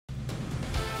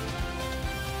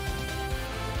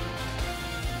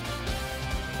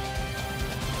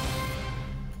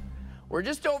We're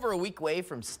just over a week away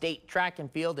from state track and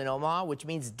field in Omaha, which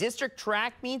means district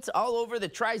track meets all over the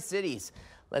Tri-Cities.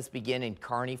 Let's begin in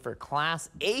Kearney for Class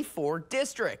A4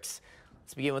 districts.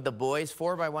 Let's begin with the boys,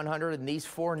 4x100, and these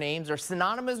four names are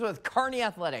synonymous with Kearney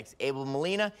athletics. Abel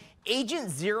Molina, Agent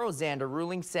Zero, Xander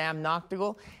Ruling, Sam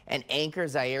Noctegal, and anchor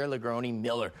Zaire Lagroni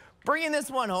Miller. Bringing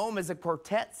this one home as the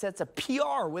quartet sets a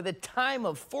PR with a time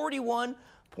of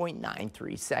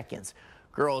 41.93 seconds.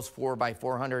 Girls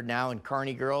 4x400 now, and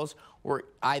Kearney girls were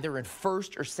either in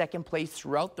first or second place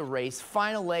throughout the race.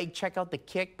 Final leg, check out the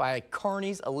kick by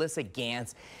Kearney's Alyssa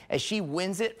Gans as she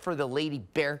wins it for the Lady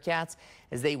Bearcats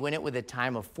as they win it with a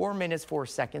time of 4 minutes, 4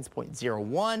 seconds,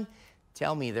 .01.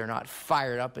 Tell me they're not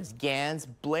fired up as Gans,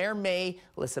 Blair May,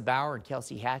 Alyssa Bauer, and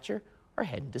Kelsey Hatcher are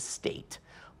heading to state.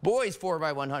 Boys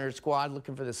 4x100 squad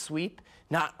looking for the sweep.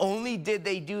 Not only did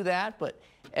they do that, but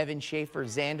Evan Schaefer,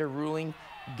 Xander Ruling,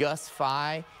 Gus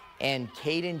Fye, and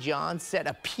Caden John set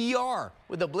a PR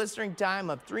with a blistering time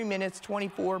of 3 minutes,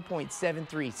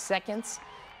 24.73 seconds.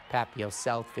 Papio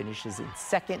South finishes in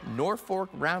second. Norfolk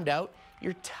round out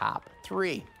your top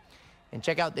three. And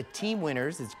check out the team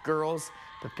winners. It's girls,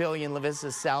 Papillion La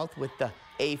Vista South with the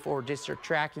A4 district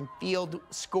track and field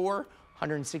score,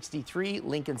 163.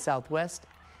 Lincoln Southwest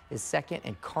is second,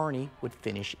 and Kearney would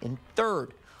finish in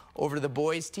third. Over to the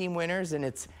boys team winners, and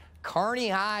it's Kearney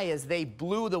High as they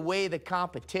blew away the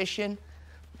competition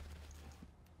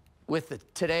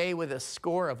today with a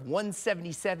score of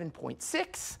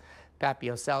 177.6.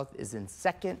 Papio South is in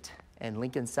second, and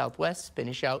Lincoln Southwest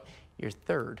finish out your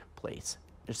third place,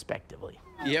 respectively.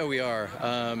 Yeah, we are.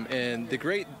 And the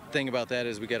great thing about that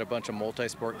is we got a bunch of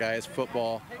multi-sport guys: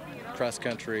 football, cross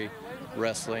country,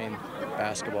 wrestling,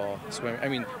 basketball, swimming. I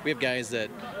mean, we have guys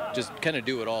that just kind of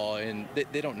do it all, and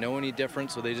they don't know any different,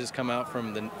 so they just come out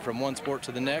from one sport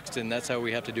to the next, and that's how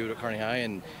we have to do it at Kearney High,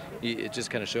 and it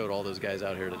just kind of showed all those guys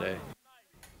out here today.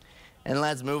 And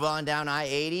let's move on down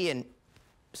I-80 and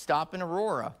stop in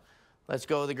Aurora. Let's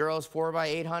go to the girls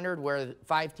 4x800, where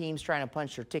 5 teams trying to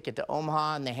punch their ticket to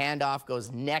Omaha, and the handoff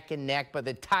goes neck and neck, but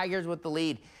the Tigers with the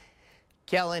lead.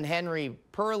 Kellen Henry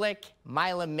Perlick,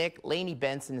 Mila Mick, Lainey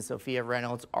Benson, and Sophia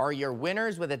Reynolds are your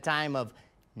winners with a time of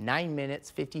 9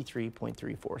 minutes,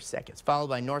 53.34 seconds. Followed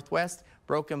by Northwest,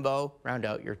 Broken Bow, round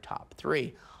out your top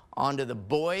 3. On to the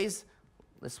boys.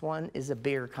 This one is a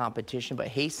bigger competition, but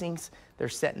Hastings, they're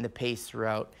setting the pace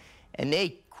throughout. And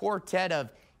they quartet of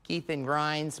Keithan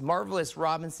Grimes, Marvelous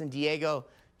Robinson, Diego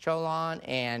Cholon,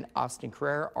 and Austin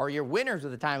Carrera are your winners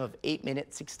with a time of 8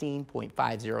 minutes,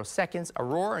 16.50 seconds.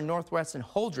 Aurora and Northwest and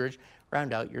Holdridge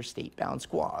round out your state-bound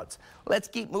squads. Let's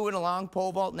keep moving along.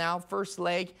 Pole vault now. First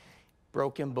leg,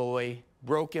 Broken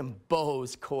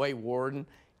Bow's Coy Warden.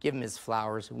 Give him his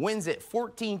flowers. Wins it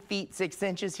 14 feet 6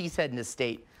 inches. He's heading to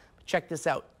state. Check this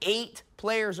out. 8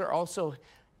 competitors are also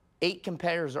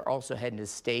heading to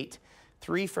state.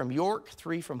 3 from York,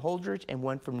 3 from Holdridge, and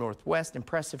 1 from Northwest.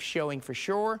 Impressive showing for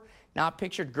sure. Not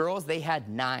pictured girls, they had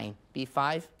 9.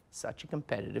 B5, such a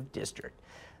competitive district.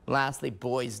 Lastly,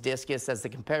 boys discus, as the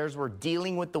competitors were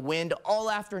dealing with the wind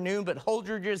all afternoon, but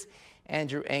Holdridge's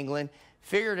Andrew Englund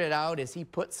figured it out as he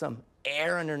put some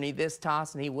air underneath this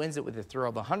toss, and he wins it with a throw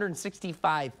of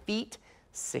 165 feet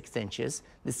 6 inches.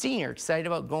 The senior excited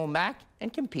about going back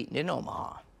and competing in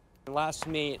Omaha. Last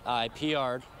meet I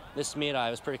PR'd. This meet I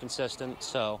was pretty consistent,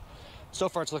 so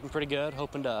far it's looking pretty good.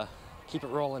 Hoping to keep it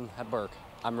rolling at Burke.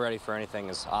 I'm ready for anything.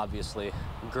 Is obviously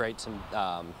great to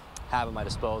have at my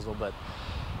disposal, but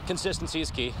consistency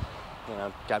is key. You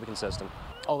know, gotta be consistent.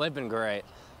 Oh, they've been great.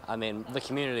 I mean, the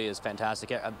community is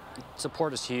fantastic.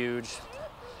 Support is huge.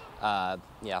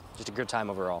 Yeah, just a good time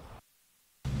overall.